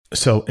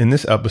So in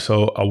this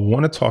episode, I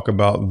want to talk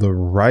about the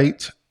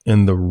right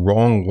and the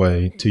wrong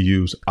way to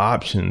use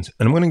options.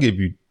 And I'm going to give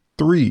you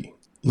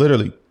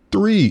literally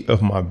three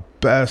of my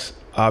best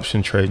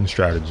option trading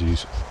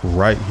strategies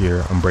right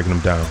here. I'm breaking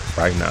them down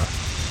right now.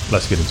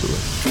 Let's get into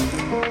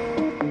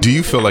it. Do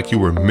you feel like you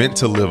were meant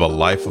to live a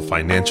life of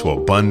financial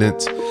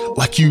abundance?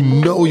 Like you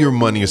know your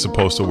money is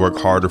supposed to work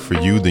harder for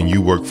you than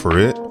you work for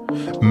it?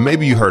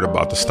 Maybe you heard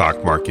about the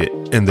stock market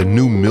and the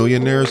new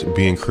millionaires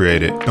being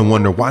created and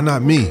wonder, why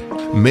not me?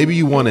 Maybe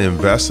you want to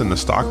invest in the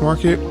stock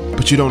market,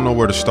 but you don't know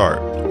where to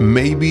start.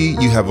 Maybe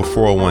you have a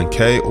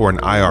 401k or an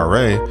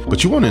IRA,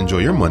 but you want to enjoy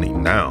your money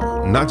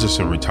now, not just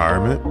in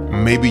retirement.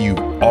 Maybe you've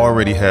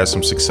already had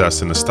some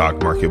success in the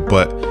stock market,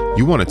 but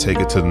you want to take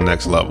it to the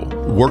next level.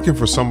 Working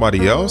for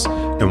somebody else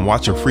and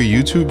watching free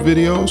YouTube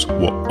videos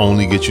will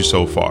only get you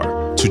so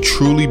far. To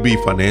truly be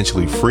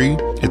financially free,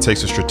 it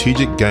takes a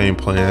strategic game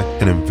plan,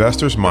 an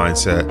investor's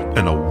mindset,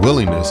 and a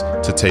willingness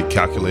to take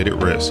calculated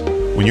risks.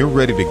 When you're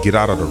ready to get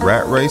out of the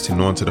rat race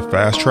and onto the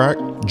fast track,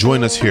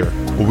 join us here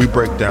where we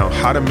break down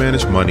how to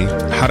manage money,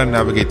 how to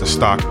navigate the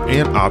stock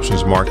and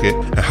options market,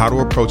 and how to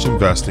approach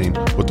investing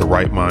with the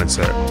right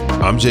mindset.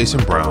 I'm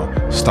Jason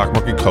Brown, stock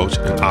market coach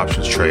and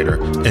options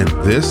trader, and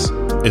this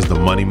is the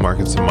Money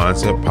Markets and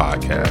Mindset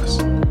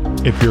Podcast.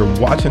 If you're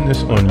watching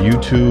this on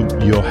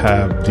YouTube, you'll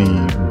have the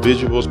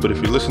visuals, but if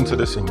you listen to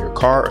this in your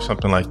car or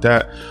something like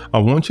that, I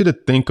want you to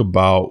think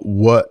about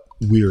what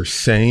we're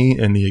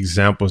saying and the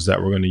examples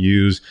that we're going to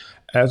use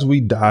as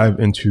we dive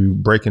into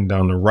breaking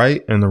down the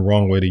right and the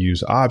wrong way to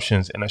use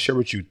options. And I share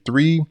with you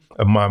three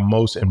of my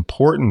most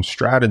important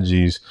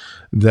strategies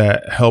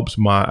that helps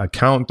my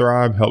account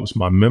thrive, helps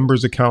my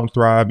members' account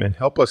thrive, and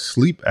help us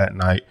sleep at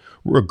night,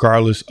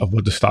 regardless of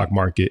what the stock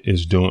market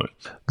is doing.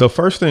 The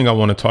first thing I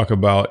want to talk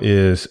about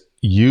is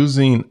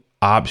using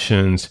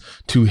options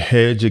to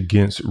hedge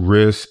against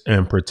risk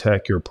and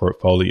protect your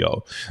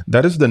portfolio.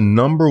 That is the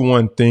number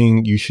one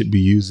thing you should be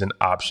using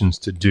options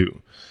to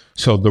do.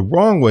 So the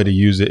wrong way to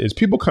use it is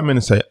people come in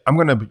and say, I'm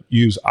going to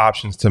use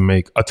options to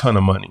make a ton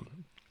of money,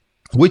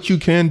 which you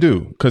can do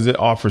because it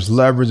offers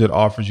leverage. It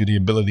offers you the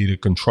ability to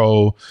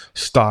control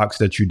stocks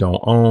that you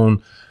don't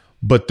own.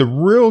 But the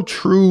real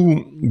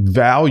true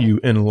value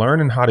in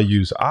learning how to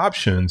use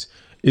options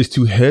is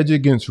to hedge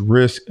against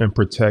risk and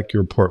protect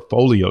your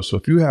portfolio. So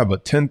if you have a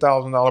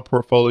 $10,000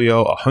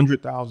 portfolio,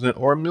 $100,000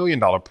 or $1 million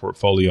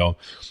portfolio,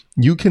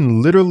 you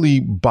can literally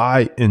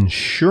buy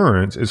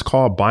insurance. It's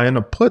called buying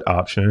a put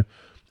option.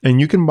 And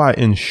you can buy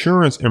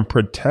insurance and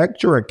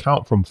protect your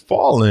account from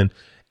falling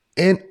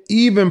and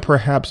even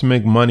perhaps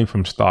make money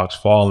from stocks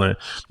falling.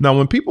 Now,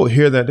 when people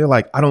hear that, they're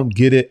like, I don't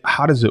get it.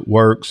 How does it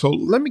work? So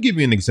let me give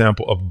you an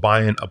example of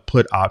buying a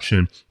put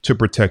option to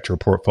protect your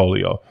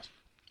portfolio.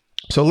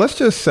 So let's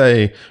just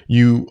say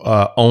you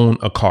own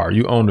a car,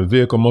 you own a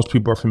vehicle. Most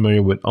people are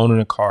familiar with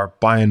owning a car,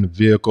 buying a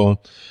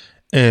vehicle.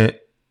 And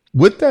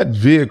with that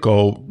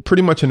vehicle,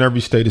 pretty much in every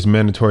state is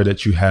mandatory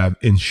that you have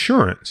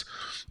insurance.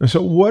 And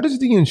so what is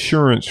the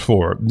insurance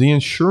for? The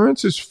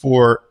insurance is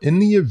for in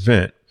the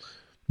event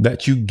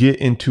that you get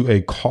into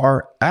a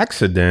car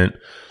accident,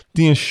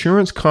 the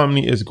insurance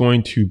company is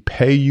going to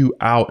pay you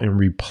out and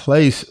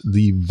replace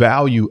the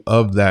value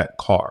of that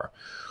car.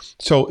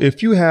 So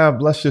if you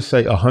have, let's just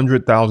say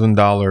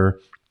 $100,000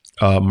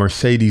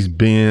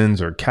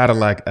 Mercedes-Benz or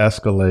Cadillac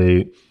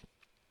Escalade,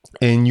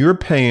 and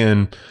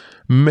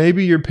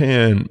maybe you're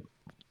paying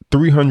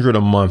 $300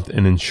 a month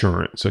in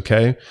insurance,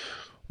 okay?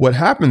 What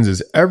happens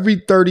is every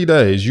 30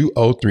 days, you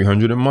owe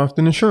 $300 a month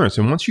in insurance.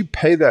 And once you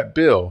pay that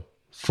bill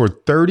for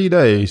 30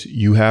 days,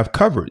 you have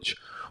coverage.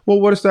 Well,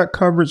 what does that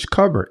coverage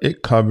cover?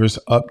 It covers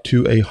up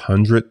to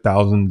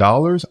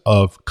 $100,000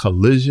 of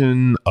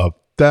collision, of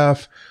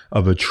theft,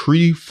 of a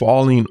tree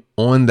falling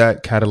on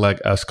that Cadillac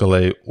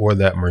Escalade or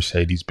that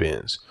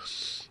Mercedes-Benz.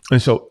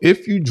 And so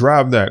if you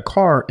drive that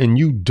car and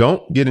you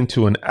don't get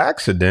into an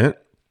accident,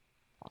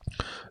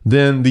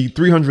 then the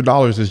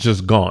 $300 is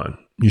just gone.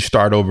 You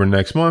start over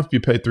next month, you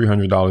pay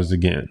 $300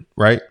 again,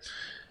 right?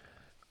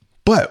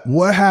 But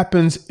what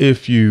happens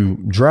if you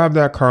drive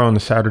that car on a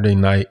Saturday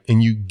night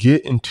and you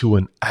get into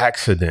an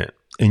accident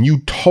and you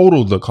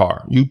totaled the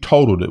car? You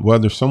totaled it,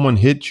 whether someone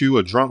hit you,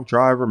 a drunk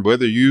driver,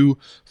 whether you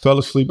fell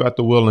asleep at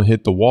the wheel and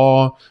hit the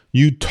wall,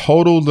 you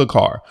totaled the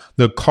car.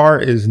 The car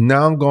is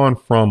now gone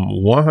from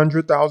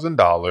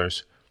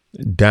 $100,000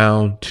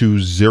 down to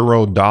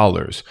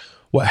 $0.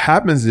 What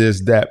happens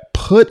is that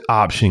put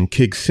option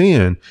kicks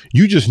in.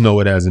 You just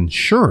know it as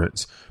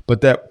insurance,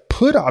 but that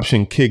put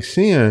option kicks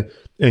in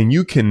and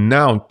you can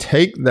now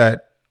take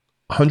that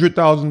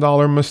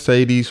 $100,000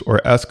 Mercedes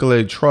or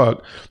Escalade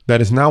truck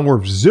that is now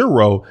worth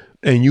 $0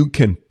 and you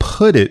can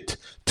put it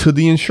to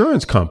the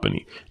insurance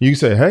company. You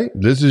say, hey,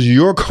 this is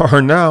your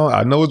car now.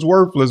 I know it's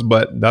worthless,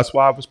 but that's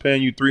why I was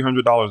paying you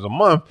 $300 a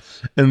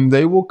month. And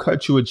they will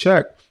cut you a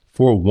check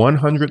for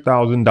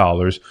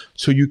 $100,000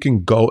 so you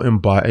can go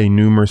and buy a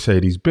new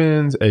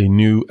Mercedes-Benz, a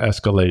new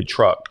Escalade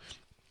truck.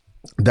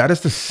 That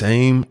is the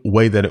same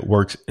way that it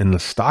works in the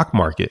stock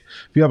market.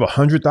 If you have a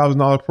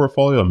 $100,000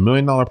 portfolio, $1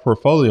 million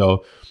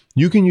portfolio,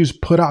 you can use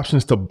put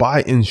options to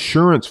buy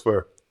insurance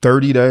for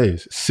 30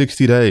 days,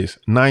 60 days,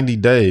 90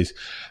 days,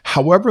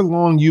 however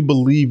long you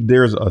believe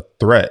there's a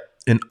threat.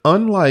 And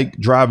unlike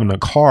driving a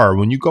car,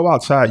 when you go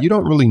outside, you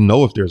don't really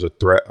know if there's a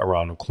threat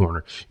around the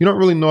corner. You don't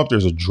really know if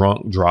there's a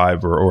drunk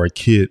driver or a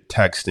kid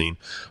texting.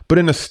 But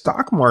in the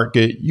stock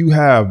market, you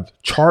have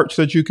charts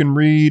that you can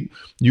read.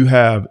 You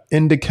have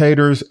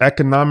indicators,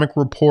 economic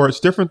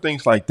reports, different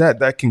things like that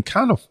that can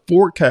kind of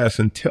forecast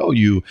and tell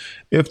you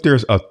if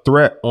there's a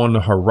threat on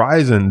the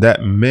horizon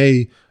that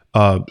may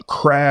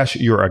crash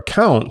your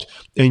account,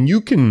 and you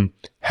can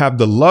have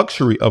the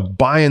luxury of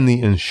buying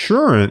the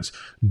insurance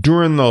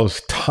during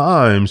those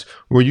times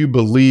where you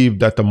believe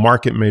that the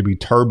market may be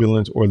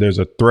turbulent or there's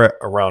a threat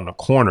around the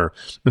corner.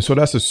 And so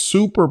that's a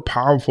super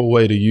powerful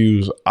way to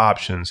use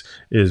options,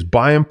 is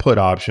buy and put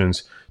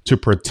options to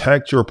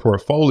protect your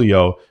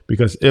portfolio,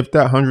 because if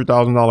that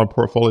 $100,000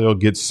 portfolio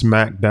gets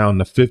smacked down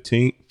to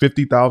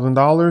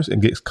 $50,000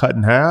 and gets cut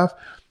in half,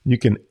 you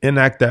can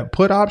enact that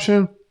put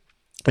option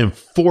and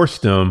force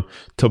them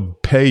to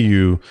pay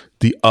you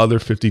the other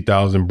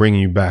 50,000,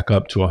 bringing you back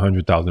up to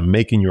 100,000,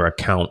 making your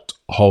account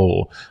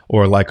whole.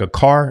 Or like a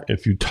car,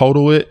 if you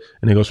total it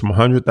and it goes from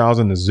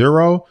 100,000 to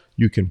zero,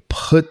 you can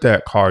put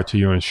that car to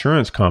your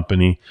insurance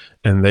company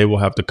and they will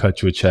have to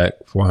cut you a check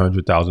for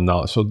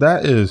 $100,000. So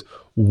that is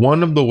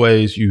one of the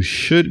ways you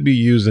should be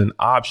using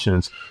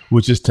options,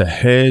 which is to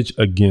hedge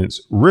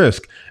against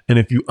risk. And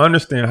if you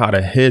understand how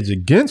to hedge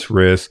against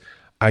risk,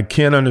 I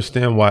can't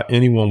understand why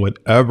anyone would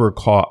ever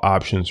call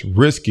options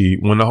risky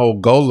when the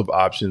whole goal of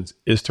options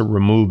is to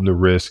remove the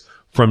risk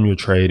from your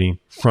trading,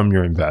 from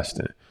your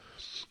investing.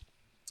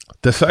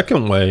 The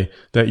second way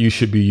that you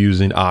should be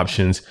using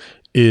options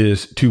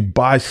is to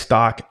buy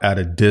stock at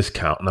a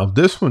discount. Now,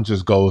 this one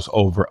just goes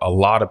over a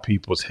lot of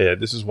people's head.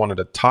 This is one of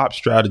the top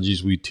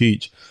strategies we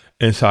teach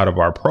inside of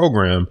our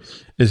program,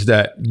 is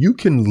that you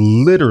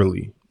can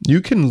literally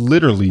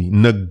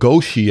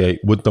negotiate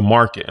with the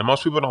market. And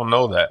most people don't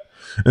know that.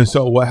 And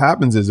so what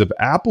happens is, if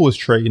Apple is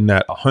trading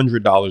at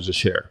 $100 a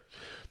share,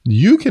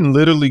 you can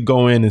literally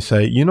go in and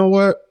say, you know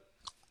what?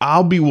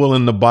 I'll be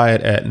willing to buy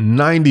it at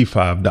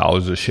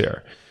 $95 a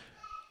share.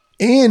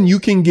 And you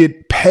can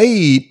get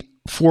paid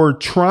for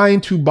trying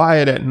to buy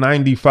it at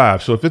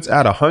 95. So if it's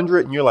at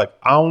 100 and you're like,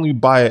 I only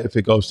buy it if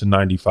it goes to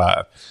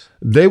 95,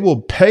 they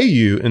will pay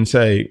you and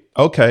say,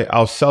 okay,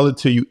 I'll sell it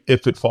to you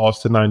if it falls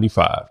to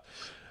 95.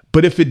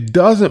 But if it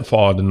doesn't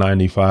fall to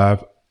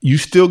 95, you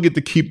still get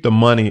to keep the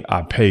money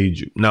I paid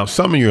you. Now,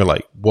 some of you are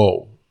like,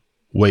 whoa,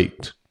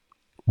 wait,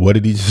 what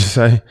did he just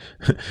say?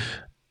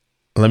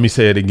 Let me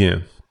say it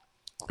again.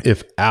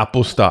 If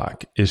Apple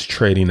stock is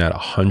trading at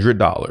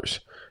 $100,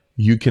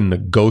 you can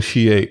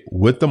negotiate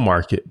with the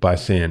market by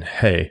saying,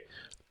 hey,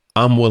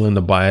 I'm willing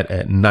to buy it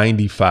at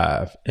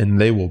 95. And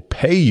they will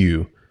pay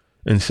you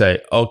and say,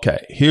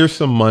 okay, here's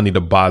some money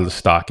to buy the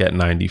stock at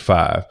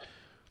 95.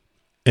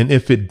 And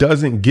if it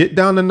doesn't get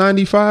down to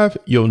 95,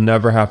 you'll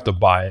never have to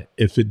buy it.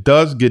 If it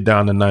does get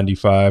down to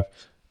 95,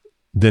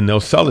 then they'll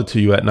sell it to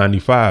you at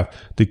 95.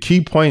 The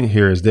key point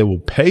here is they will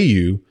pay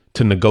you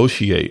to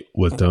negotiate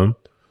with them.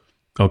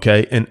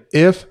 Okay. And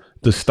if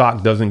the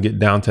stock doesn't get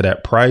down to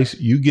that price,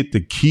 you get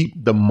to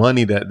keep the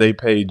money that they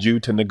paid you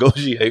to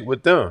negotiate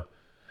with them.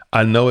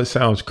 I know it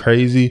sounds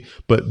crazy,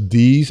 but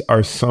these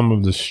are some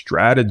of the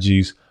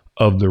strategies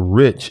of the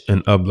rich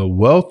and of the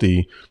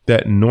wealthy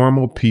that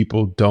normal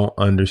people don't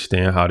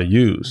understand how to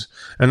use.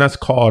 And that's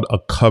called a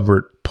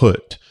covered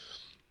put.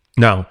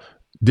 Now,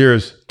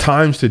 there's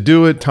times to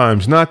do it,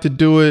 times not to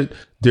do it.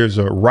 There's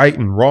a right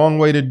and wrong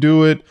way to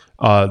do it.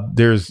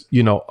 There's,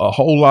 a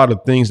whole lot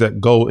of things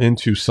that go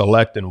into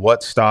selecting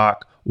what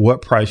stock,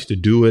 what price to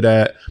do it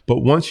at.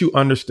 But once you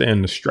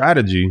understand the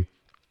strategy,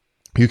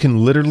 you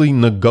can literally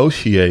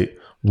negotiate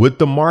with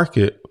the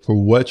market for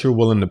what you're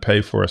willing to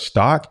pay for a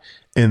stock,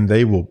 and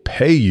they will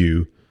pay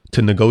you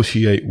to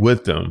negotiate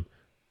with them.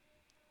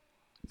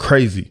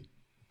 Crazy,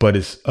 but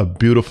it's a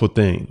beautiful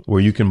thing where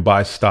you can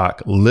buy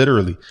stock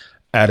literally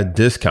at a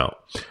discount.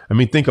 I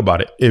mean, think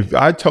about it. If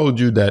I told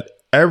you that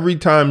every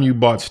time you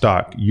bought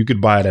stock, you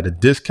could buy it at a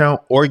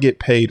discount or get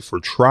paid for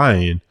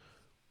trying,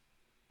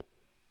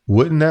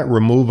 wouldn't that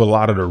remove a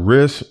lot of the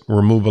risk,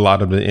 remove a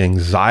lot of the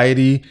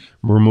anxiety,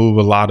 remove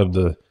a lot of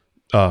the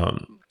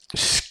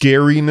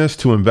scariness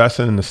to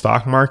investing in the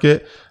stock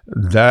market?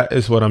 That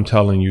is what I'm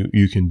telling you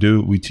you can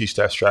do. We teach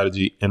that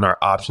strategy in our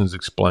Options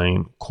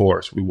Explained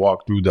course. We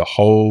walk through the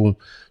whole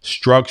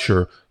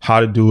structure, how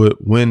to do it,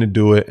 when to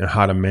do it, and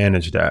how to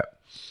manage that.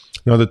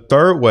 Now, the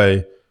third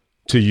way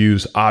to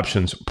use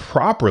options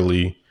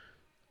properly,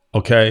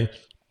 okay,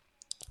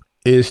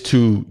 is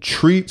to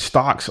treat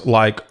stocks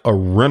like a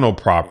rental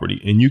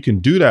property. And you can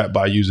do that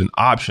by using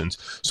options.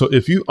 So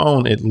if you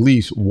own at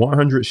least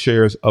 100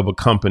 shares of a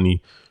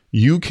company,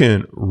 you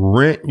can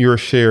rent your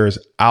shares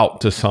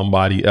out to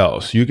somebody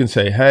else. You can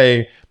say,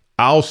 hey,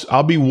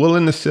 I'll be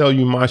willing to sell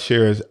you my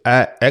shares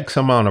at X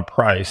amount of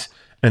price.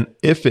 And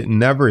if it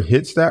never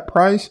hits that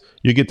price,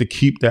 you get to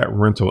keep that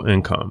rental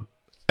income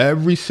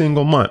every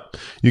single month.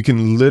 You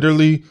can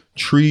literally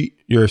treat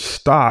your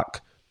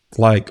stock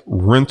like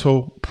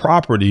rental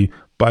property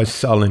by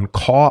selling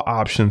call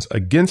options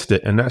against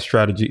it. And that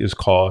strategy is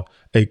called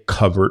a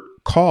covered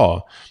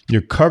call.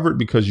 You're covered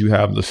because you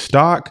have the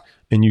stock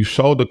and you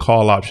sold the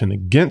call option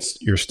against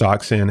your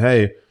stock saying,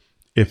 hey,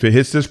 if it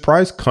hits this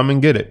price, come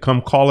and get it.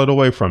 Come call it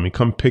away from me.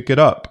 Come pick it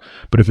up.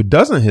 But if it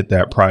doesn't hit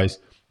that price,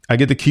 I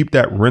get to keep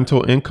that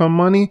rental income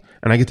money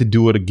and I get to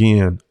do it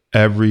again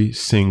every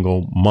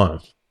single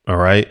month. All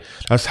right.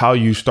 That's how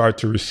you start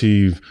to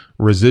receive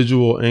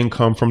residual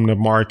income from the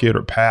market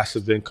or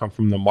passive income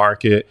from the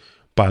market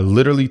by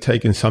literally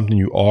taking something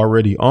you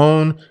already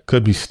own.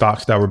 Could be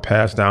stocks that were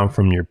passed down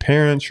from your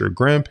parents, your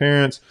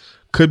grandparents.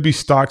 Could be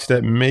stocks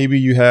that maybe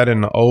you had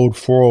in the old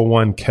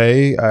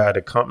 401k at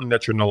a company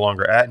that you're no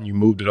longer at and you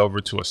moved it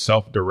over to a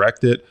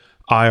self-directed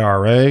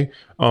IRA.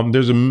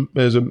 There's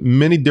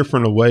many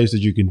different ways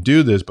that you can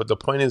do this. But the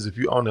point is, if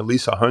you own at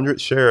least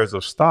 100 shares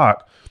of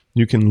stock,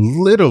 you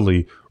can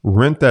literally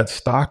rent that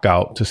stock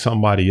out to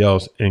somebody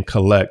else and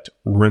collect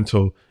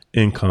rental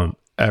income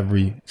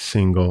every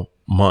single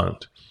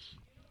month.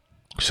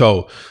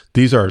 So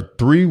these are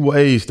 3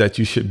 ways that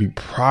you should be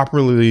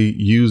properly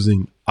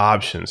using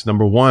options.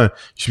 Number 1, you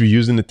should be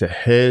using it to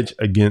hedge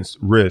against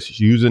risk,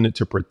 using it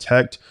to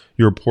protect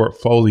your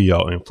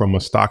portfolio. And from a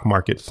stock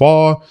market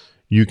fall,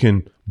 you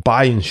can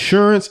buy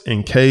insurance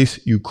in case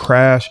you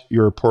crash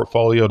your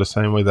portfolio the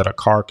same way that a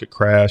car could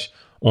crash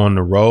on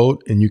the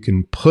road, and you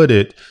can put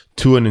it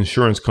to an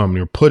insurance company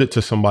or put it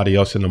to somebody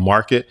else in the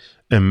market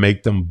and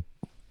make them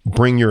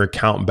bring your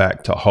account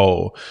back to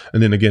whole.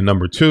 And then again,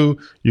 number 2,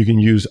 you can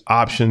use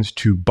options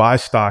to buy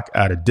stock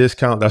at a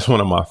discount. That's one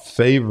of my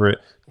favorite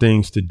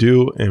things to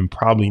do. And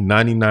probably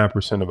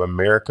 99% of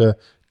America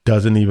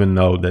doesn't even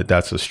know that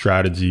that's a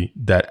strategy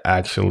that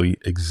actually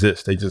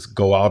exists. They just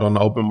go out on the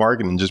open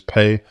market and just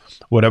pay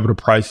whatever the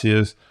price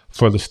is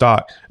for the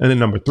stock. And then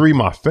number 3,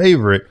 my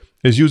favorite,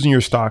 is using your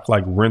stock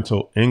like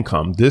rental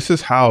income. This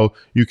is how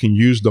you can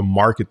use the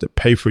market to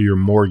pay for your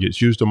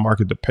mortgage, use the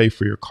market to pay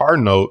for your car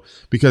note.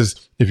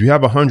 Because if you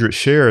have 100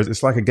 shares,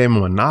 it's like a game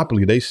of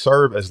Monopoly. They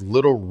serve as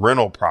little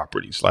rental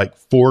properties, like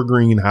 4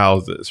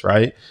 greenhouses,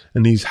 right?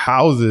 And these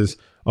houses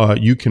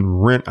you can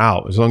rent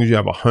out. As long as you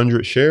have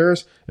 100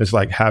 shares, it's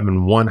like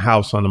having one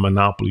house on the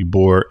Monopoly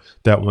board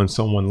that when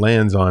someone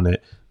lands on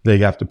it, they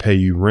have to pay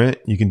you rent.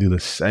 You can do the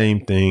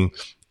same thing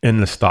in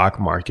the stock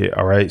market.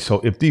 All right. So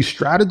if these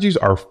strategies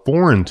are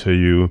foreign to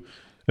you,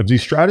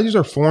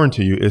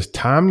 it's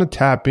time to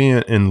tap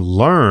in and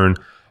learn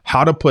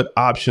how to put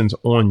options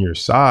on your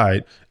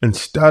side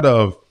instead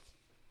of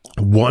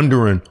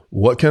wondering,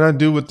 what can I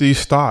do with these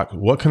stocks?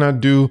 What can I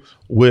do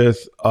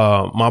with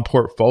my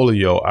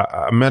portfolio?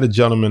 I met a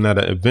gentleman at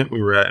an event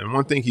we were at, and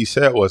one thing he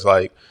said was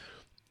like,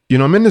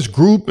 I'm in this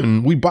group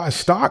and we buy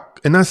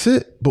stock and that's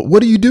it. But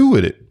what do you do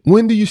with it?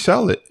 When do you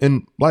sell it?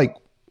 And like,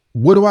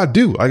 what do I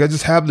do? Like, I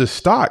just have this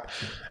stock.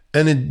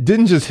 And it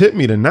didn't just hit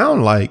me to now,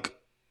 like,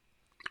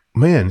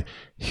 man,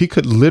 he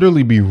could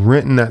literally be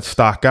renting that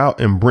stock out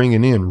and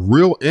bringing in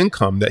real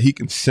income that he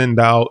can send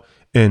out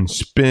and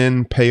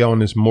spend, pay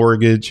on his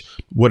mortgage,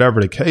 whatever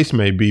the case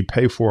may be,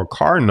 pay for a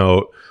car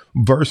note,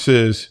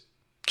 versus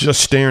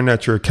just staring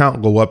at your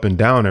account go up and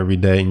down every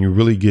day and you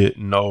really get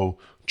no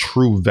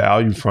true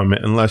value from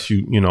it unless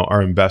you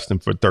are investing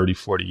for 30,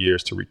 40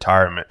 years to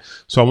retirement.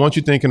 So I want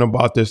you thinking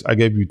about this. I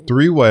gave you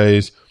 3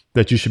 ways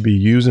that you should be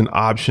using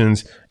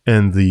options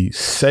and the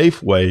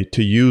safe way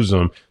to use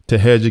them to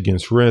hedge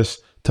against risk,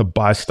 to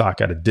buy stock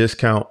at a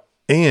discount,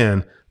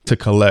 and to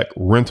collect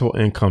rental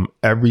income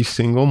every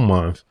single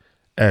month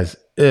as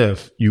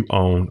if you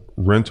own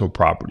rental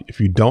property. If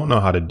you don't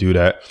know how to do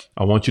that,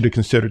 I want you to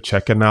consider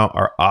checking out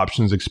our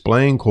Options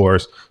Explained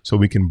course so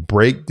we can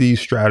break these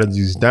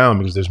strategies down,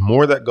 because there's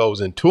more that goes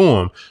into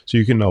them so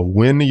you can know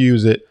when to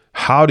use it,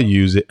 how to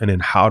use it, and then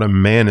how to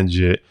manage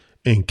it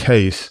in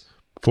case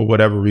for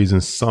whatever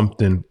reason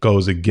something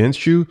goes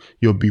against you.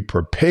 You'll be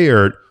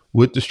prepared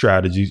with the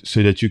strategies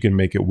so that you can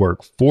make it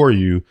work for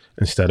you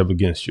instead of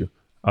against you.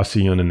 I'll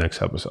see you on the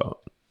next episode.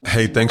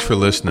 Hey, thanks for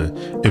listening.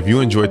 If you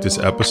enjoyed this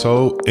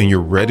episode and you're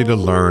ready to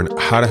learn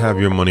how to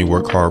have your money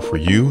work hard for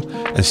you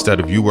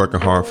instead of you working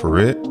hard for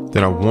it,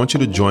 then I want you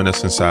to join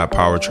us inside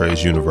Power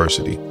Trades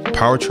University.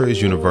 Power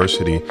Trades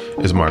University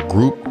is my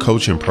group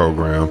coaching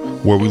program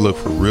where we look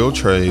for real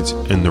trades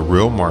in the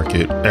real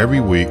market every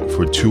week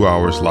for 2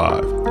 hours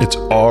live. It's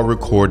all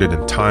recorded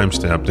and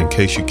timestamped in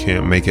case you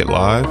can't make it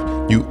live.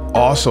 You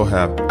also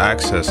have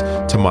access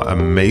to my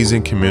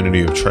amazing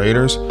community of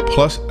traders,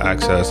 plus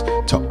access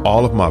to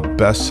all of my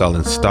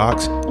best-selling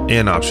stocks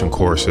and option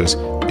courses,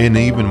 and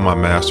even my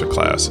master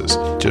classes.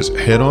 Just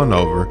head on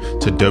over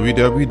to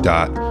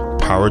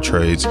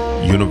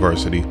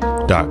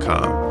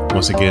www.powertradesuniversity.com.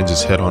 Once again,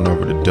 just head on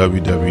over to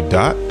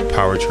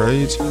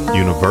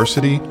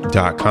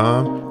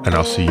www.powertradesuniversity.com, and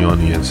I'll see you on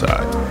the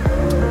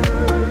inside.